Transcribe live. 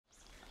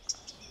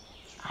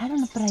I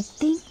don't know, but I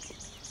think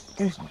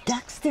there's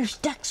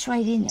ducks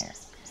right in there.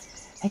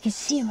 I can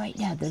see them right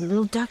now. The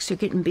little ducks are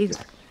getting bigger.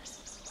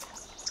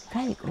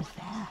 Gotta go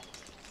fast.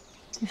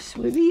 They're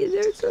swimming in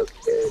there so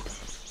good.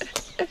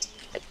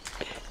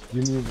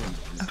 Give me one.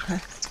 Okay.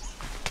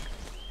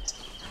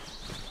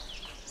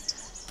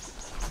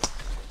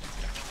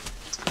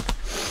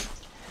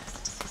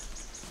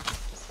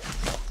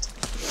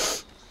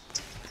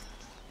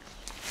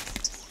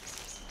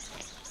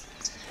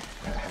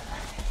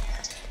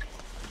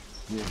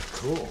 Yeah,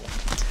 cool.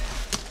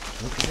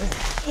 Okay.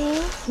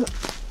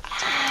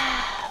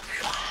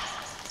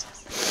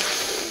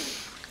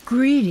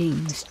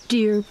 Greetings,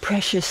 dear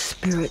precious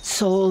spirit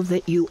soul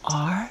that you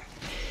are.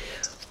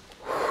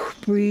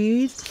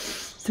 Breathe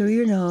through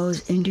your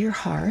nose into your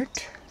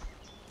heart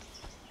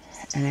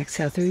and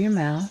exhale through your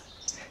mouth.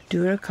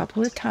 Do it a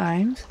couple of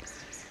times.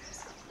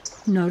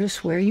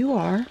 Notice where you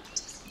are.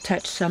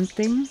 Touch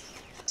something.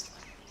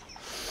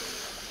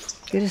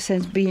 Get a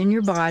sense, be in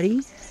your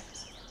body.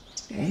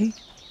 Okay?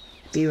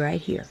 Be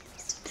right here.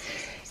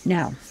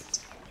 Now,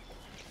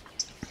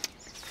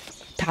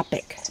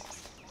 topic.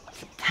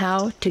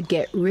 How to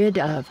get rid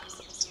of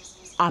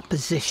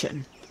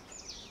opposition.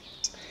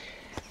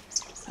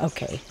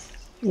 Okay,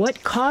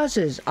 what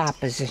causes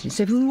opposition?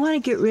 So if we want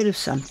to get rid of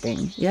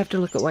something, you have to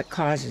look at what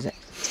causes it.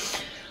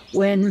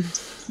 When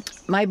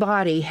my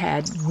body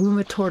had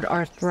rheumatoid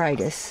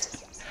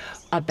arthritis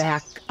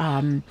back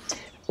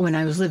when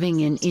I was living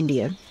in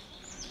India,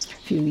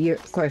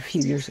 quite a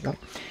few years ago,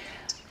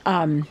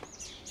 I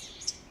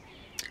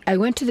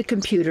went to the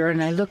computer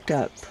and I looked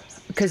up,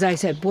 because I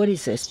said, what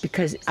is this?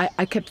 Because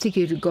I kept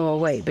thinking it would go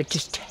away, but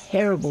just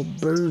terrible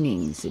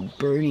burnings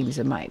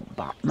of my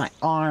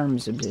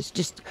arms, and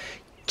just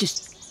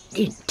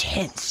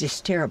intense,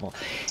 just terrible.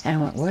 And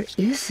I went, what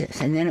is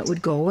this? And then it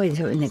would go away,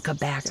 and then come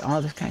back, and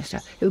all this kind of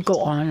stuff. It would go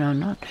on and on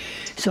and on.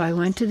 So I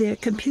went to the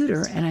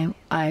computer and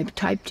I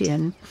typed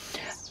in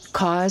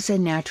cause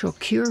and natural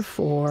cure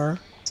for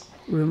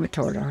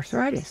rheumatoid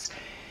arthritis.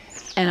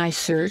 And I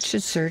searched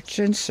and searched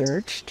and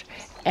searched.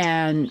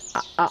 And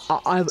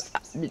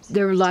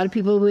there were a lot of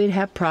people who would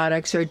have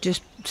products or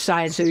just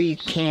signs that you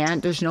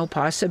can't, there's no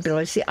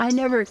possibility. See, I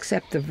never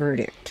accept the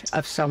verdict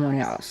of someone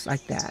else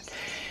like that.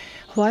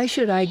 Why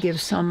should I give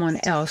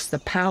someone else the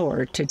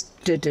power to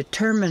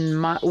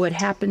determine what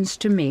happens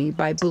to me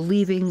by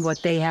believing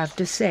what they have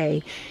to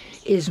say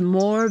is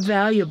more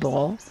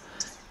valuable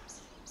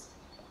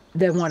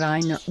than what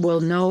I will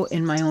know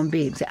in my own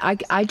being?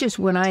 I just,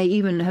 when I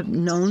even have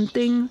known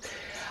things,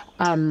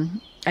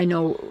 I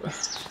know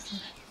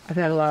I've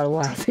had a lot of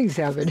wild things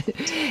happen.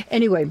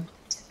 Anyway,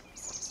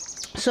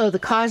 so the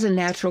cause and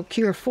natural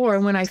cure for,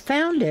 and when I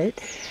found it,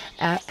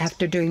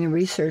 after doing the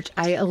research,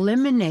 I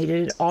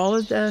eliminated all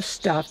of the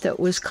stuff that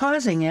was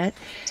causing it,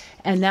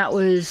 and that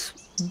was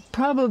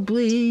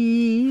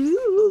probably,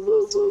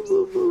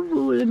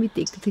 let me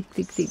think,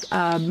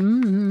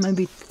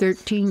 maybe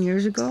 13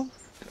 years ago,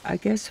 I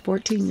guess,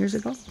 14 years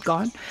ago,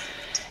 gone.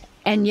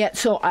 And yet,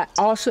 so I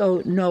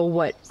also know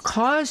what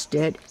caused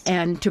it,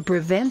 and to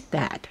prevent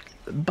that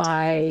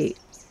by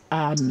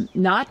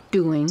not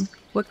doing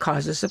what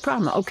causes the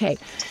problem. Okay,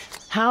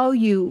 how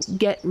you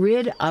get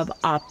rid of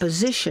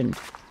opposition.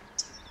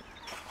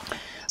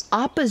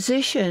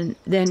 Opposition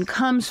then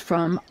comes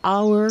from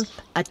our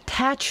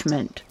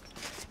attachment,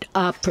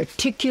 a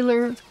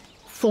particular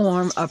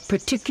form, a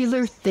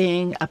particular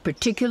thing, a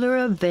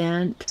particular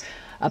event,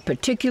 a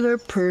particular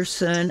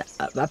person,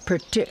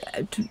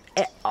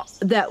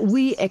 that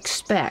we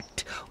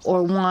expect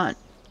or want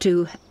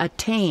to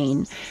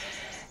attain,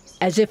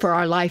 as if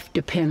our life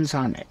depends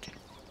on it.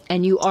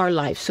 And you are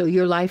life, so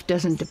your life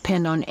doesn't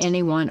depend on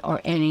anyone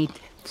or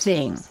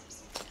anything.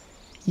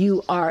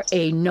 You are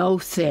a no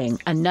thing,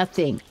 a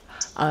nothing.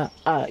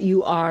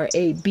 You are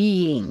a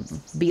being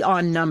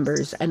beyond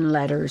numbers and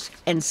letters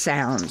and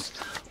sounds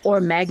or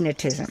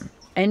magnetism,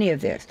 any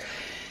of this.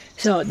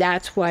 So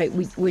that's why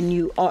when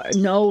you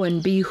know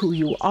and be who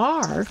you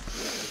are,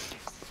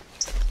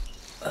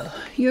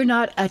 you're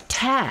not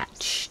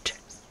attached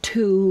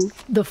to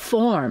the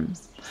form,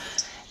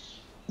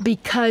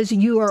 because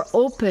you are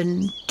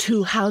open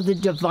to how the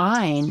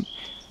divine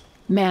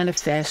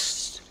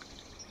manifests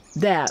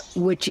that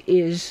which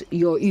is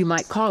you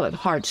might call it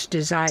heart's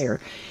desire.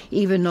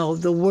 Even though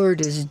the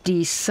word is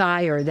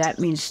desire, that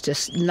means to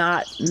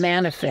not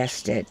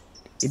manifest it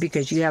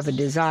because you have a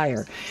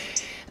desire.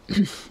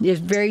 It's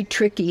very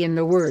tricky in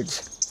the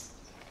words.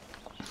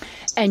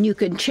 And you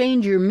can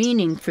change your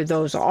meaning for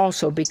those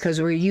also, because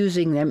we're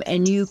using them,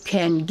 and you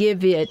can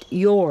give it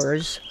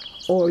yours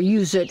or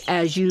use it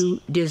as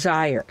you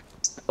desire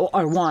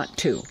or want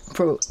to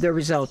for the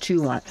result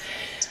you want.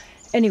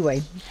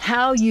 Anyway,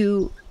 how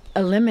you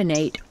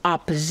eliminate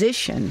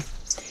opposition.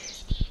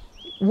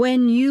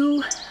 When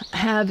you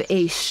have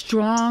a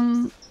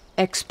strong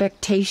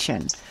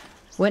expectation,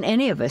 when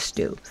any of us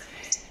do,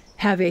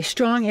 have a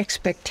strong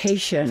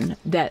expectation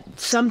that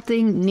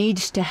something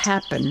needs to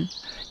happen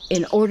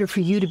in order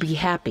for you to be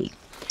happy.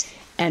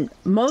 And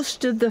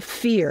most of the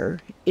fear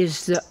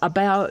is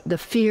about the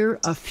fear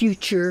of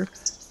future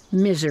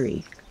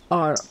misery,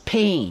 or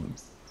pain,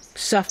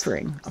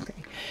 suffering. Okay.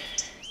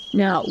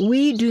 Now,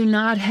 we do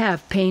not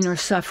have pain or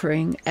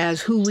suffering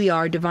as who we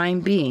are, divine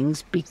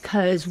beings,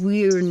 because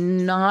we're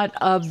not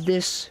of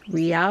this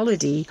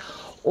reality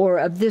or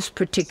of this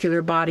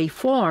particular body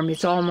form.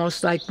 It's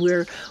almost like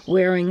we're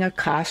wearing a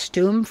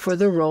costume for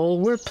the role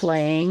we're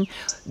playing,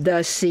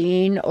 the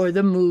scene or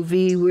the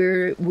movie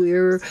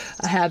we're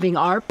having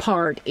our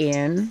part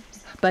in,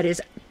 but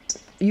it's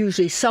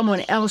usually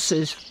someone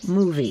else's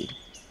movie.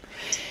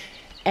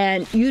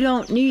 And you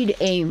don't need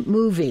a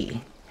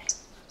movie.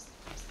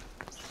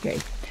 Okay.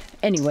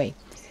 Anyway,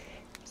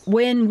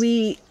 when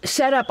we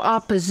set up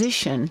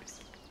opposition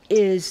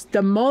is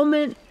the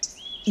moment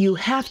you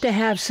have to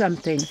have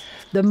something,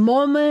 the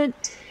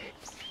moment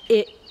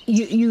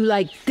you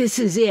like, this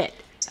is it.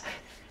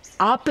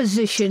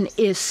 Opposition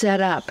is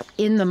set up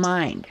in the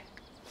mind.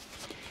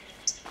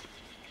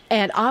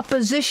 And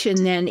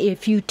opposition then,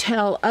 if you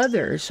tell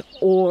others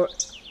or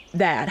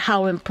that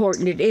how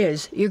important it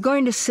is, you're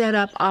going to set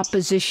up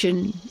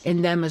opposition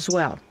in them as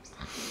well,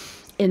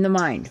 in the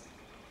mind.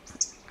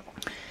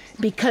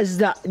 Because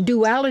the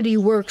duality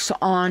works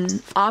on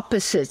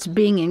opposites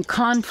being in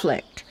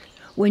conflict.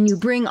 When you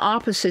bring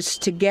opposites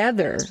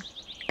together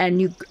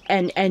and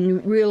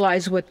you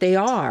realize what they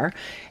are,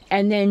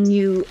 and then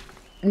you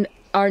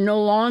are no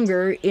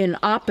longer in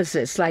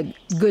opposites like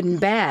good and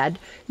bad,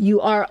 you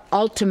are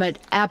ultimate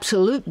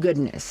absolute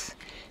goodness.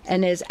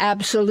 And as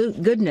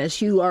absolute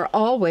goodness, you are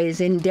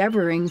always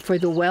endeavoring for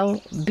the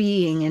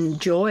well-being and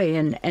joy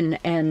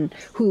and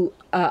who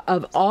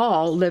of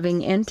all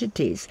living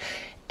entities.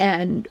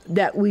 And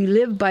that we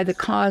live by the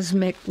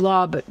cosmic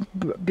law, but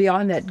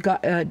beyond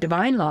that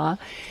divine law,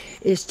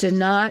 is to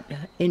not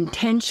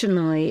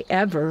intentionally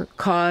ever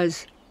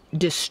cause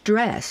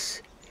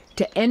distress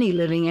to any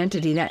living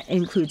entity. That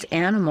includes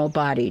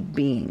animal-bodied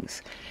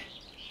beings,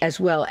 as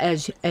well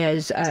as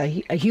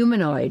a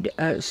humanoid,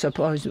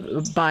 suppose,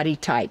 body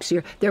types.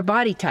 They're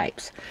body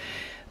types.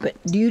 But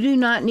you do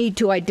not need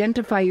to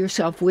identify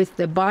yourself with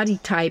the body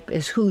type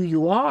as who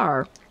you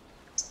are.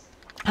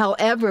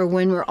 However,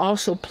 when we're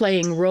also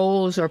playing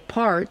roles or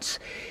parts,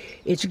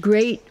 it's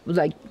great,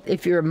 like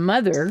if you're a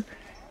mother,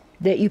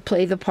 that you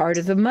play the part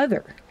of the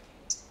mother.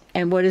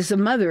 And what is a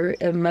mother?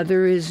 A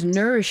mother is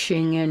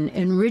nourishing and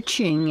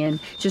enriching, and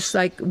just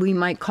like we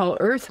might call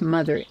Earth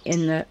Mother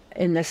in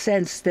the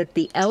sense that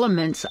the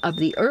elements of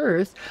the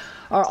earth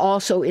are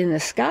also in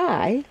the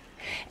sky,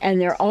 and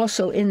they're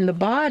also in the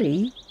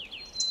body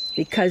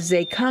because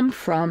they come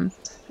from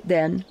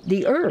then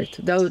the earth,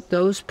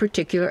 those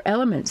particular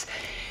elements.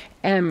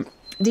 And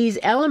these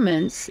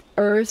elements,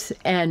 earth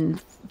and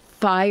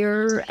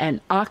fire and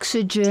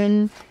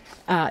oxygen,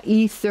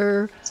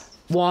 ether,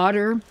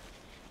 water,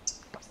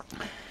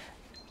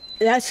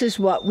 this is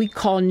what we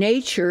call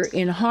nature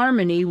in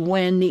harmony.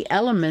 When the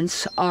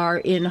elements are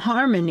in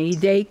harmony,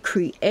 they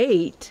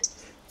create,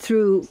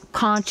 through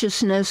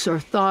consciousness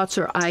or thoughts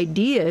or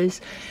ideas,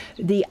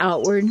 the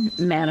outward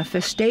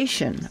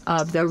manifestation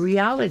of the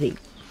reality.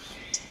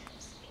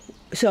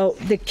 So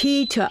the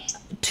key to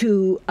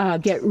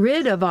get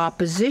rid of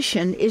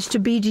opposition is to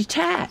be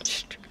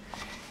detached.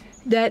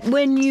 That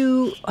when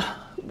you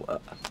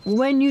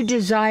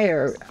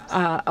desire,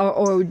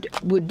 or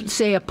would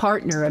say a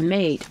partner, a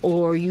mate,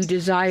 or you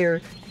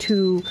desire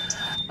to,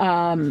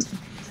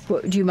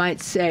 what you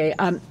might say,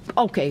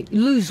 okay,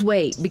 lose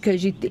weight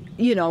because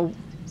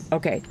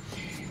okay.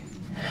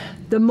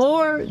 The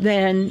more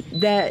then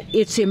that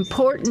it's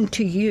important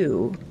to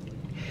you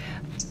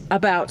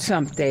about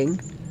something,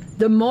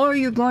 the more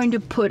you're going to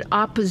put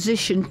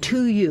opposition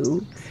to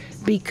you,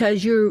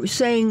 because you're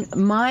saying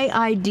my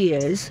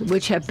ideas,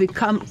 which have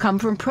come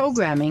from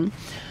programming,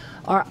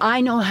 are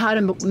I know how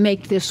to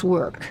make this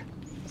work.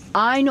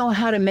 I know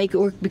how to make it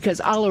work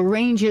because I'll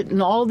arrange it in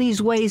all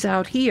these ways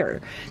out here.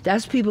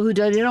 That's people who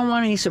they don't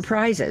want any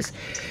surprises.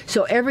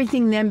 So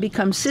everything then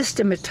becomes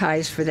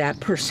systematized for that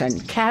person,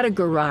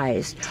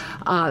 categorized.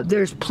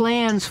 There's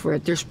plans for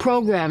it. There's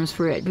programs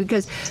for it,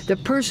 because the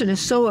person is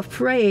so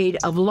afraid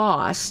of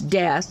loss,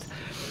 death,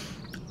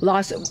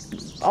 loss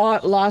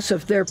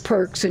of their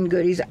perks and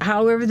goodies,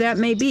 however that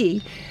may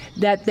be,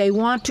 that they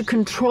want to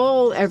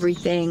control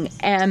everything,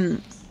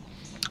 and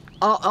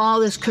all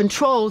this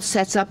control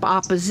sets up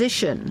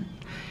opposition,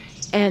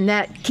 and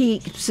that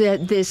keeps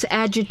this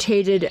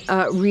agitated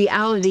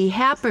reality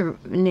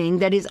happening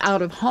that is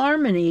out of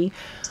harmony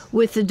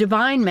with the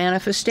divine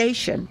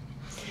manifestation.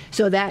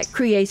 So that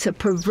creates a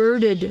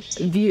perverted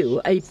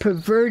view, a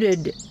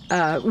perverted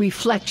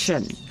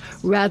reflection,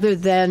 rather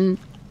than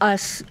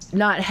us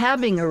not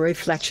having a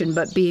reflection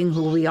but being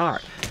who we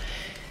are.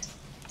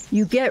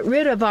 You get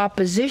rid of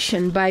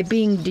opposition by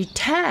being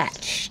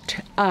detached.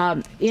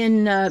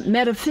 In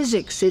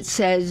metaphysics, it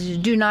says,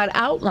 do not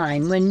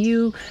outline. When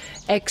you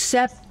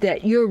accept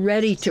that you're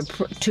ready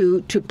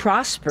to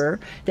prosper,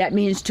 that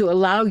means to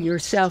allow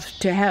yourself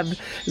to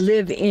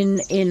live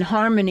in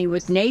harmony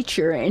with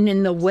nature and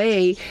in the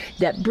way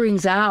that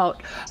brings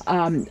out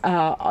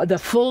the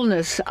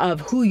fullness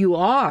of who you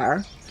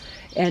are,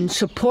 and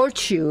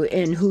supports you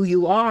in who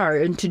you are,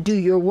 and to do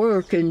your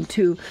work and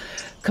to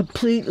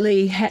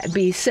completely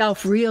be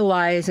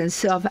self-realized and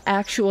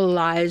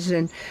self-actualized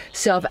and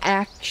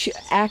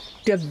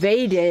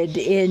self-activated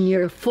in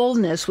your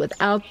fullness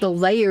without the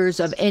layers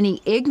of any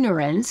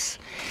ignorance,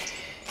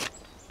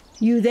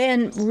 you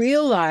then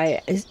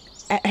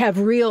have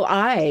real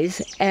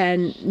eyes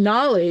and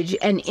knowledge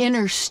and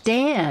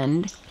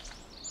understand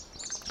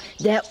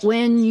that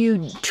when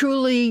you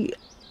truly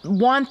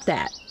want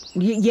that,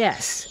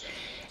 yes,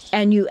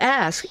 and you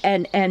ask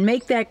and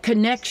make that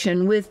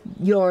connection with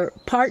your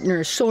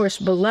partner, source,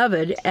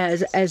 beloved,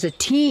 as a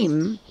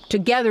team,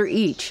 together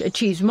each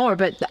achieves more.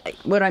 But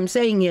what I'm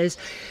saying is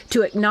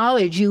to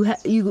acknowledge you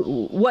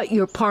what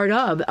you're part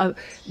of,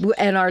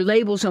 and our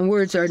labels and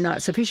words are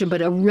not sufficient,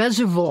 but a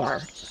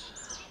reservoir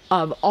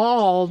of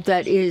all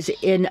that is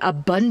in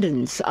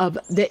abundance, of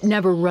that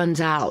never runs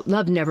out.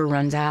 Love never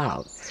runs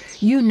out.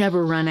 You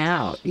never run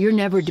out. You're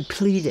never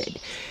depleted.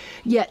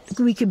 Yet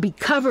we can be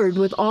covered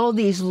with all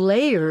these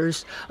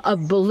layers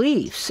of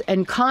beliefs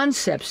and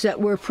concepts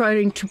that we're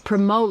trying to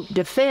promote,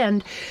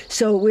 defend.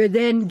 So we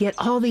then get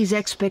all these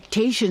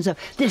expectations of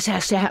this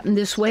has to happen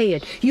this way,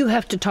 and you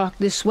have to talk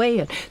this way,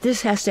 and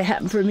this has to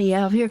happen for me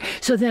out here.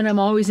 So then I'm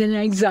always in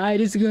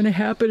anxiety. Is it going to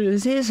happen?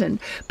 It isn't.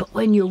 But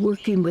when you're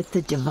working with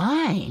the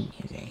divine,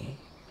 you see,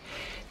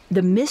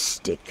 the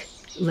mystic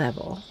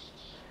level,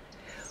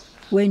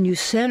 when you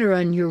center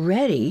and you're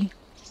ready,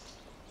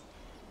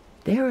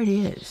 there it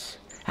is.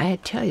 I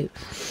tell you,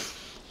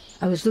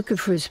 I was looking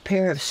for this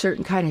pair of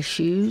certain kind of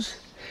shoes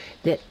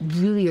that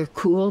really are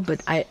cool,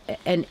 but I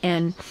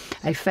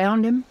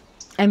found him.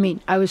 I mean,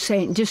 I was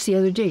saying just the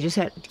other day,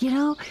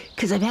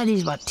 because I've had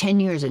these about 10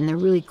 years and they're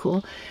really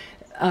cool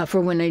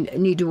for when I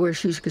need to wear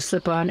shoes to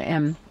slip on.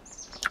 And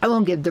I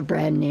won't give the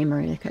brand name or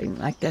anything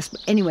like this.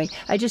 But anyway,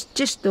 I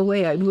just the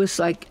way I was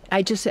like,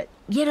 I just said,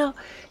 they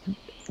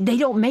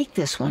don't make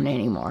this one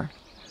anymore.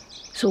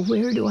 So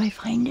where do I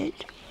find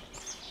it?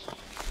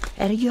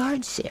 At a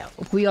yard sale.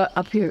 We are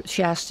up here,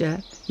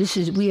 Shasta.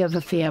 We have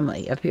a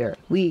family up here.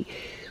 We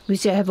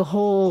have a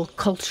whole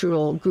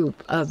cultural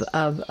group of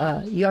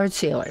yard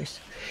sailors,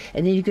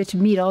 and then you get to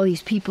meet all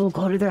these people,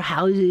 go to their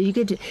houses.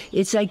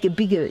 It's like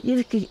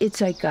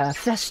it's like a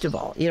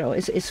festival.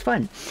 It's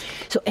fun.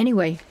 So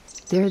anyway,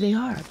 there they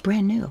are,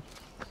 brand new.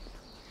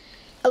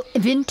 Oh,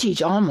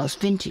 vintage, almost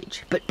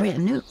vintage, but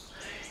brand new.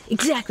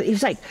 Exactly. It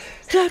was like,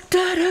 da,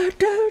 da, da,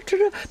 da, da,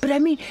 da. But I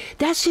mean,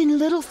 that's in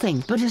little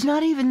things, but it's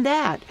not even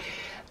that.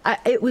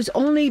 It was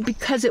only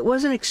because it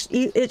wasn't,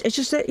 it's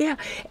just that, yeah.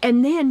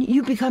 And then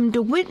you become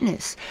the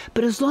witness.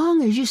 But as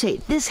long as you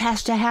say, this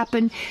has to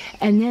happen,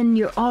 and then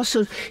you're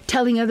also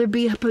telling other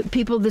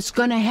people that's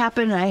going to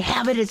happen, I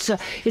have it, it's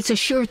a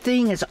sure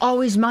thing, it's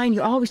always mine,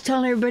 you're always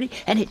telling everybody,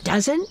 and it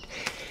doesn't.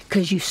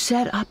 Because you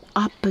set up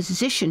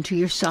opposition to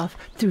yourself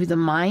through the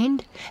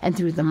mind and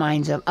through the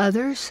minds of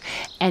others.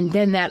 And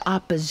then that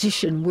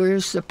opposition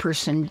wears the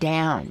person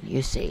down,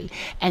 you see.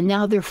 And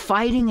now they're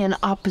fighting in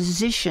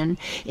opposition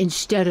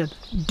instead of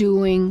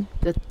doing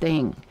the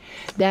thing.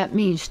 That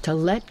means to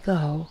let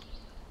go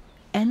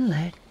and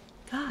let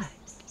God.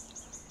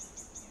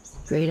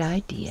 Great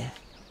idea.